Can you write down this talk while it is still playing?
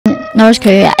North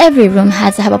Korea, every room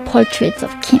has to have a portrait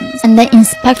of Kims. And the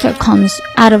inspector comes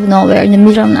out of nowhere in the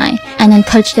middle of the night and then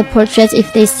touch the portraits.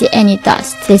 If they see any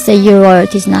dust, they say your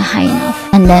royalty is not high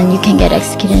enough. And then you can get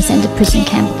executed and sent to prison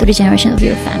camp, 3 generations of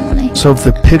your family. So if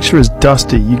the picture is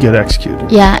dusty, you get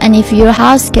executed? Yeah, and if your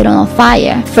house get on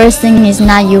fire, first thing is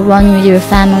not you run with your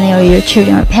family or your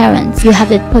children or parents. You have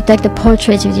to protect the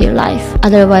portraits with your life.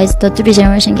 Otherwise, the 3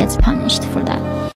 generation gets punished for that.